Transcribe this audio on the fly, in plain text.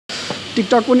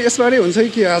TikTok पनि यसबाटै हुन्छ कि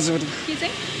के आज के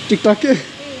चाहिँ टिकटक के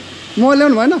म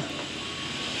ल्याउनु भएन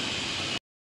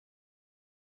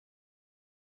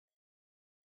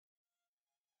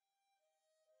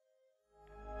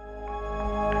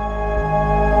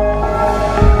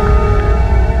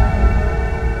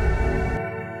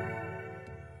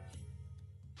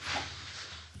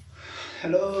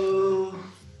हेलो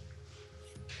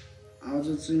आज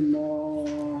चाहिँ म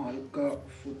हल्का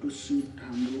फोटोसुट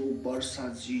हाम्रो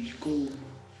वर्षाजीको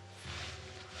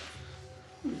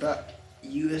उता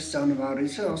युएस जानुभएको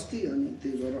रहेछ अस्ति अनि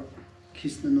त्यही भएर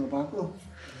खिच्न नपाएको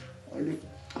अहिले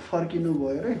फर्किनु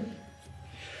भयो रे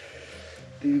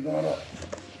त्यही भएर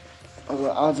अब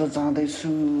आज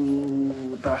जाँदैछु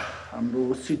उता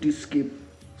हाम्रो सिटीस्केप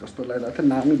जस्तो लागिरहेको थियो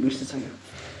नामै बिर्सिसक्यो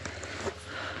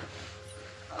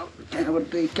त्यहाँबाट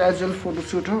त्यही क्याजुअल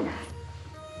फोटोसुट हो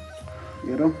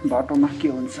हेरौँ बाटोमा के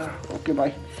हुन्छ okay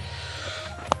by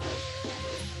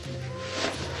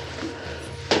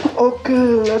okay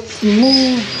let's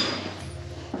move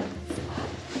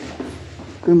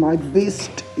okay my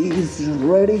best is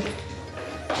ready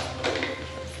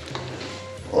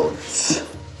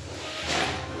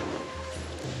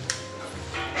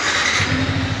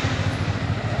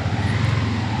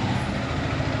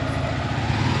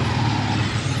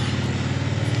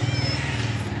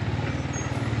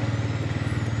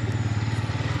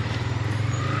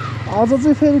आज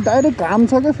चाहिँ फेरि डाइरेक्ट घाम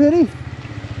छ क्या फेरि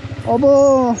अब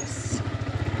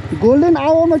गोल्डन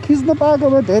आवरमा खिच्न पाएको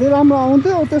भए धेरै राम्रो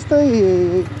आउँथ्यो त्यस्तै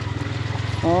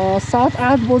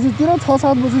 7-8 बजीतिर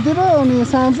 6-7 बजीतिर अनि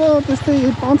साँझ त्यस्तै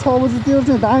 5-6 बजीतिर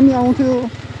चाहिँ दामी आउँथ्यो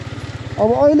अब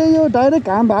अहिले यो डाइरेक्ट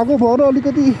घाम भएको भएर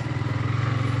अलिकति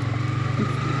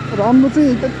राम्रो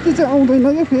चाहिँ त्यति चाहिँ आउँदैन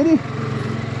क्या फेरि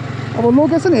अब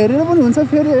लोकेसन हेरेर पनि हुन्छ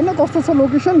फेरि होइन कस्तो छ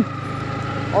लोकेसन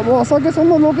अब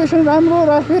सकेसम्म लोकेसन राम्रो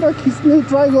राखेर खिच्ने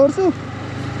ट्राई गर्छु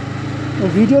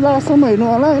भिडियो लास्टसम्म हेर्नु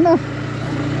होला होइन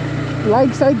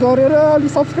लाइक साइक गरेर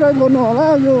अलिक सब्सक्राइब गर्नु होला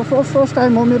यो फर्स्ट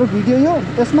टाइम हो मेरो भिडियो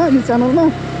यसमा यो च्यानलमा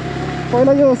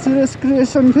पहिला यो सिरियस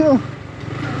क्रिएसन थियो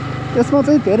यसमा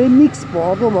चाहिँ धेरै मिक्स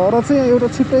भएको भएर चाहिँ एउटा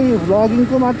छुट्टै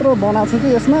भ्लगिङको मात्र बनाएको छु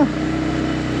कि यसमा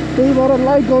त्यही भएर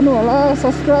लाइक गर्नु होला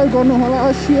सब्सक्राइब गर्नु होला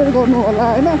सेयर गर्नु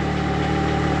होला होइन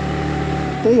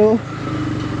त्यही हो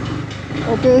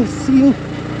ओके सी यू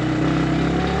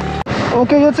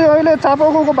ओके यो चाहिँ अहिले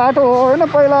चापागाउँको बाटो हो होइन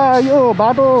पहिला यो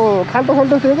बाटो खाल्टो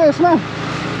थियो क्या यसमा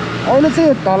अहिले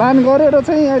चाहिँ ढलान गरेर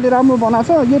चाहिँ अहिले राम्रो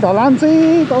बनाएको छ यो ढलान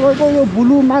चाहिँ तपाईँको यो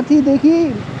बुलु माथिदेखि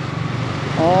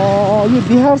यो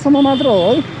बिहारसम्म मात्र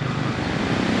हो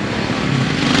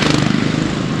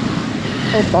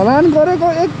है ढलान गरेको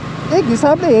एक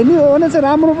हिसाबले हेर्ने हो भने चाहिँ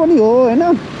राम्रो पनि हो होइन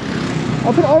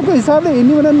फेरि अर्को हिसाबले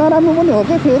हेर्ने भने नराम्रो पनि हो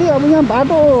क्या फेरि अब यहाँ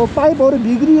बाटो पाइपहरू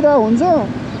बिग्रिरहेको हुन्छ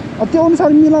त्यो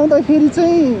अनुसार मिलाउँदाखेरि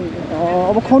चाहिँ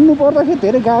अब खन्नु पर्दाखेरि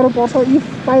धेरै गाह्रो पर्छ इफ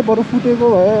पाइपहरू फुटेको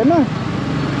भयो होइन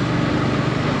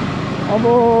अब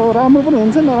राम्रो पनि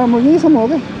हुन्छ नराम्रो यहीसम्म हो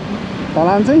क्या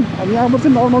ढलान चाहिँ अब यहाँबाट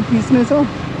चाहिँ नर्मल पिच नै छ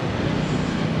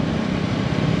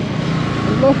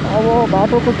ल अब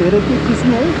बाटोको धेरै के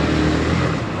खिच्ने है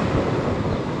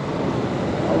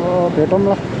अब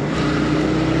भेटौँला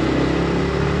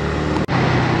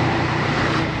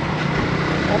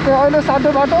ओके अहिले साटो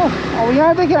बाटो अब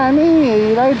यहाँदेखि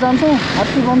हामी राइट जान्छौँ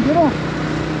हात्ती वनतिर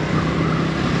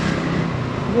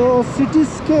यो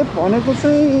सिटीस्केप भनेको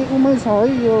चाहिँ उमै छ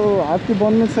है यो हात्ती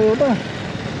वनमै छ एउटा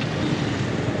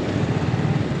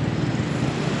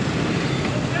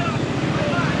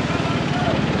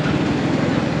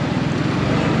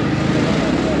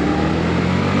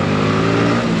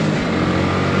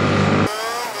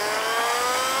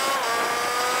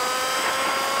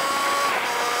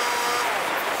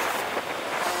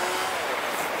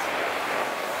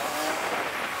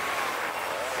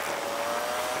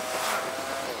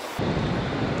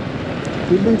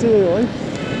बिल्डिङ चाहिँ हो है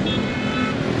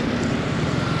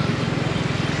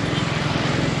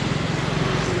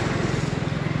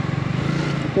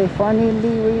Okay, finally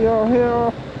we are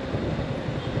here.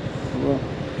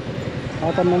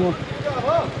 Apa nama?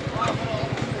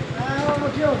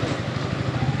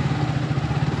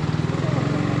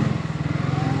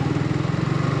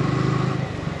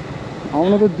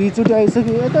 आउन त दुईचोटि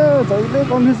आइसक्यो यता जहिले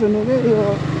कन्फ्युज हुने के यो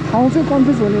ठाउँ चाहिँ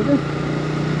कन्फ्युज हुने के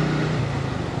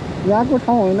यहाँको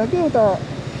ठाउँ होइन कि उता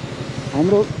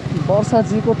हाम्रो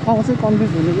वर्षाजीको ठाउँ चाहिँ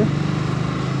कन्फ्युज हुने के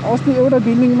अस्ति एउटा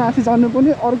बिल्डिङ माथि जानु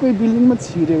पनि अर्कै बिल्डिङमा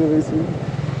छिरेको रहेछ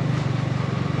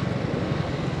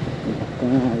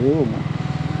कहाँ आयो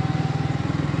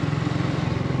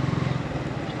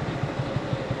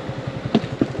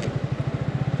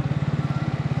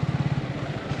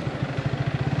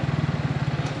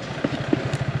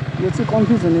यो चाहिँ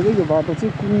कन्फ्युज हुने कि यो बाटो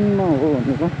चाहिँ कुनमा हो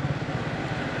भनेर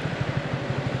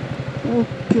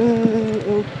ओके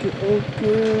ओके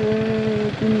ओके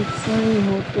कुन चाहिँ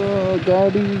हो त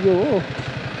गाडी यो हो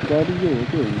गाडी यो हो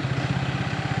कि होइन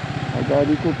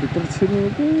गाडीको भित्र छिर्ने हो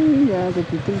कि यहाँको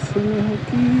भित्र छिर्ने हो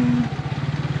कि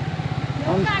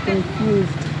I'm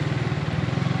confused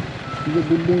यो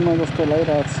बिल्डिङमा जस्तो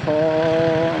लागिरहेको छ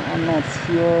I'm not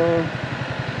sure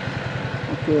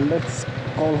okay let's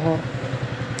call her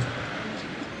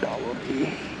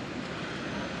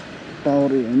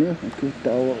Tower A होइन okay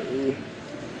Tower A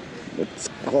let's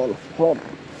call her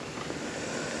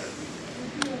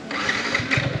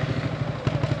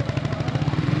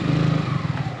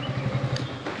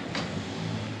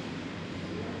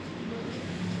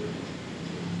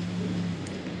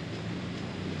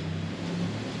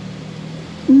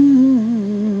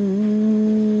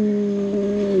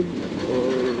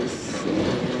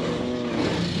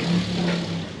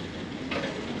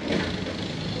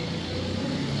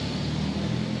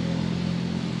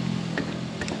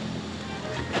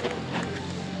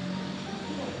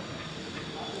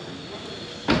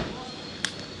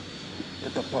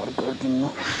यता पार गरिदिनु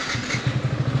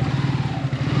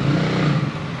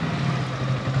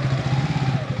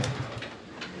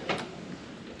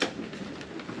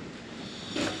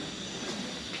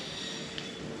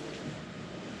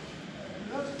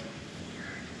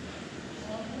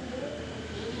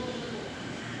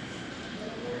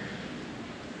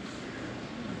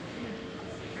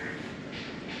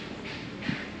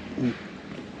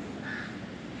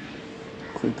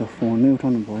खोइ त फोनै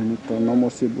उठाउनु भएन त नम्बर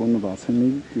सेभ गर्नु भएको छैन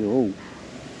कि के हो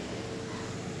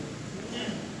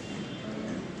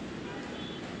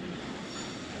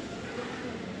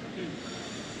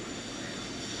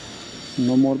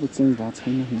नम्बर त चेन्ज भएको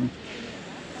छैन नि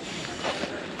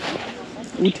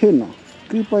उठेन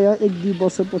कृपया 1-2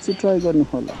 वर्षपछि ट्राई गर्नु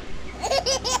होला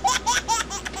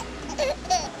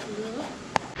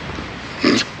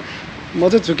म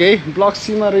चाहिँ झुकेँ ब्लक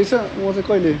सीमा रहेछ म चाहिँ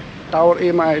कहिले टावर ए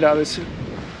मा आइरहेको रहेछु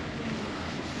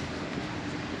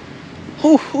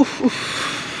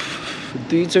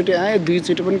दुईचोटि आएँ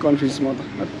दुईचोटि पनि कन्फ्युज म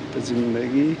त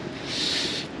जिन्दगी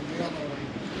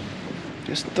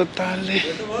त्यस्तो तालले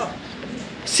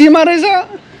सीमा रहेछ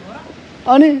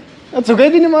अनि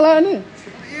झुकाइदिने मलाई अनि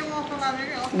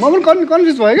म पनि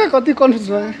कन्फ्युज भयो क्या कति कन्फ्युज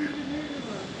भयो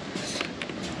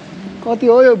कति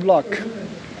हो यो ब्लक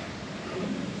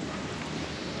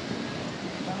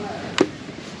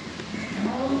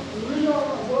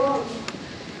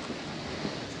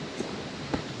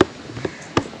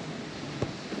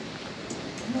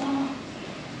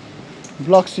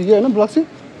ब्लक सी होइन ब्लक सी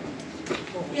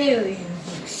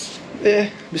ए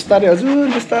बिस्तारै हजुर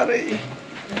बिस्तारै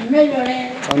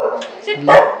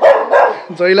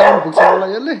जहिले पनि पुग्छ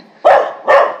मलाई यसले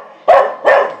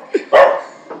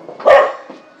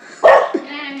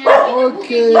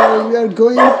okay we are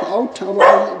going out अब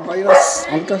बाहिर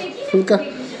हल्का फुल्का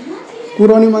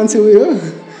कुराउने मान्छे उयो हो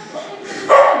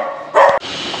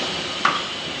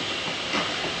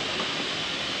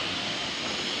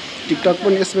टिकटक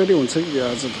पनि यसबाटै हुन्छ कि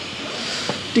आज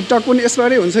टिकटक पनि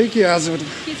यसबाटै हुन्छ कि आज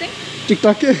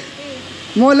टिकटक के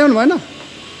म ल्याउनु भएन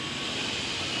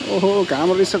ओहो घाम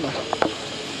रहेछ त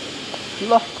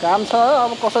ल घाम छ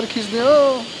अब कसरी खिच्ने हो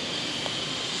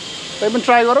तै पनि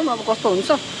ट्राई गरौँ अब कस्तो हुन्छ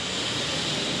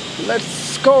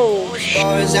लेट्स गो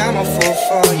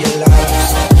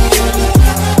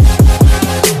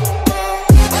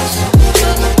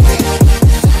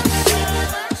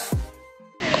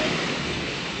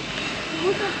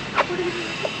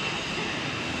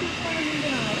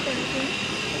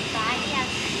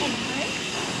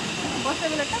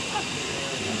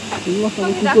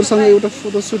कुकुरसँग एउटा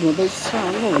फोटोसुट हुँदैछ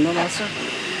हाम्रो हुन लाग्छ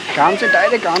घाम चाहिँ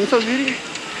डाइरेक्ट घाम छ फेरि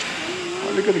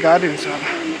अलिकति गाह्रो हुन्छ होला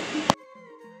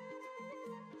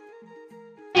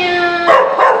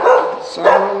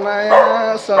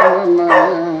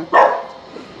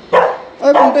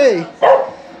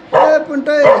ए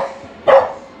पुन्टे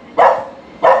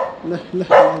ल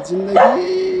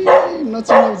जिन्दगी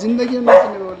नचिने जिन्दगी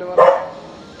नचिने बोले मलाई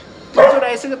एकचोटि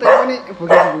आइसक्यो त्यही पनि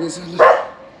पुगेछ ल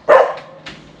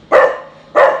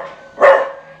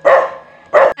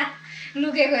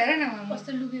लुकेको हेर न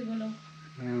कस्तो लुकेको ल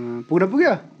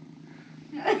पुग्यो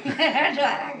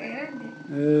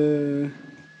ए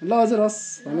ल हजुर हस्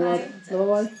धन्यवाद ल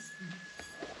by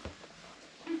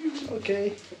okay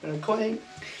going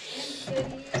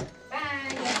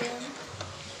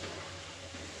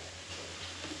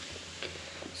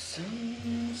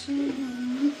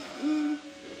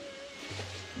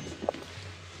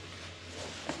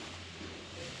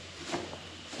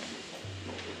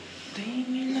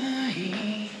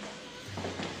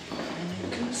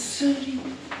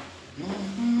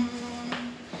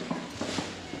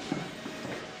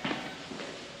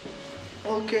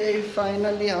okay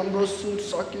finally हाम्रो सुट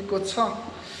सकेको छ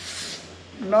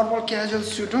नर्मल क्याजुअल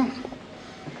सुट हो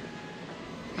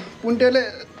पुन्टेले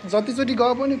जतिचोटि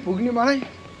गए पनि पुग्ने मलाई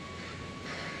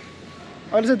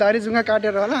अहिले चाहिँ दारीजुङ्गा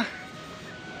काटेर होला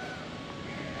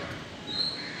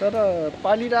तर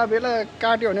पालिरहेको बेला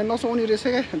काट्यो भने नसुहाउने रहेछ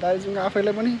क्या दारीजुङ्गा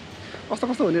आफैलाई पनि कस्तो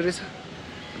कस्तो हुने रहेछ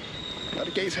तर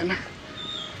केही छैन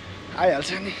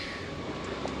आइहाल्छ नि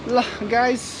ल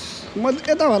गाइस म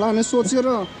यता होला भने सोचेर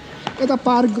यता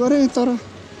पार्क गरेँ तर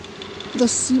यता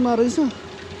सीमा रहेछ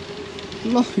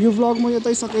ल यो भ्लग म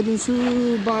यतै सकाइदिन्छु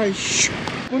बाई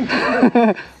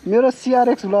मेरो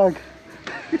सिआरएक्स भ्लग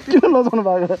किन लजाउनु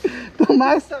भएको त्यो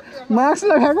मास्क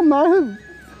लगाएको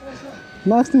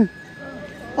मास्क नि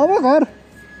अब घर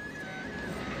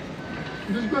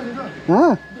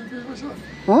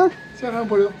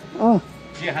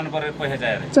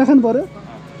चिया खानु पर्यो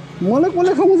मलाई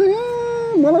कसले खुवाउँछ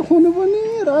यहाँ मलाई खुवाउनु पनि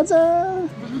राजा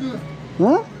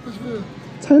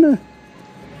छैन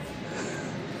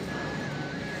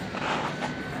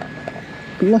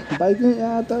ल बाइक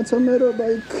यहाँ त छ मेरो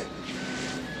बाइक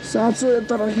साँचो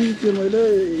यता राखेको थिएँ मैले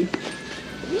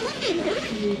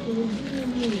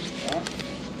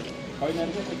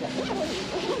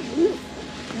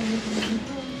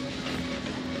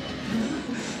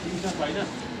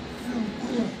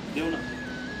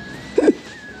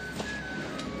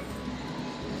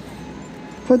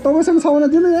खोइ तपाईँसँग छ भने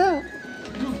दिनु यहाँ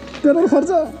पेट्रोल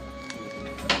खर्च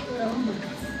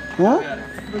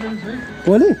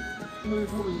भोलि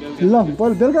ल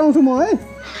बेलुका आउँछु म है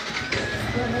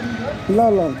ल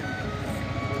ल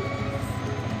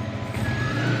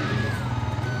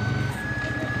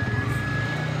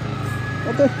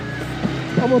ओके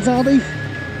अब जाँदै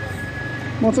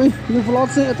म चाहिँ यो भ्लग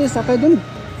चाहिँ यतै सकाइदिउँ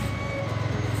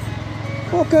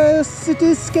ओके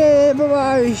सिटिस्केप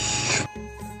बाई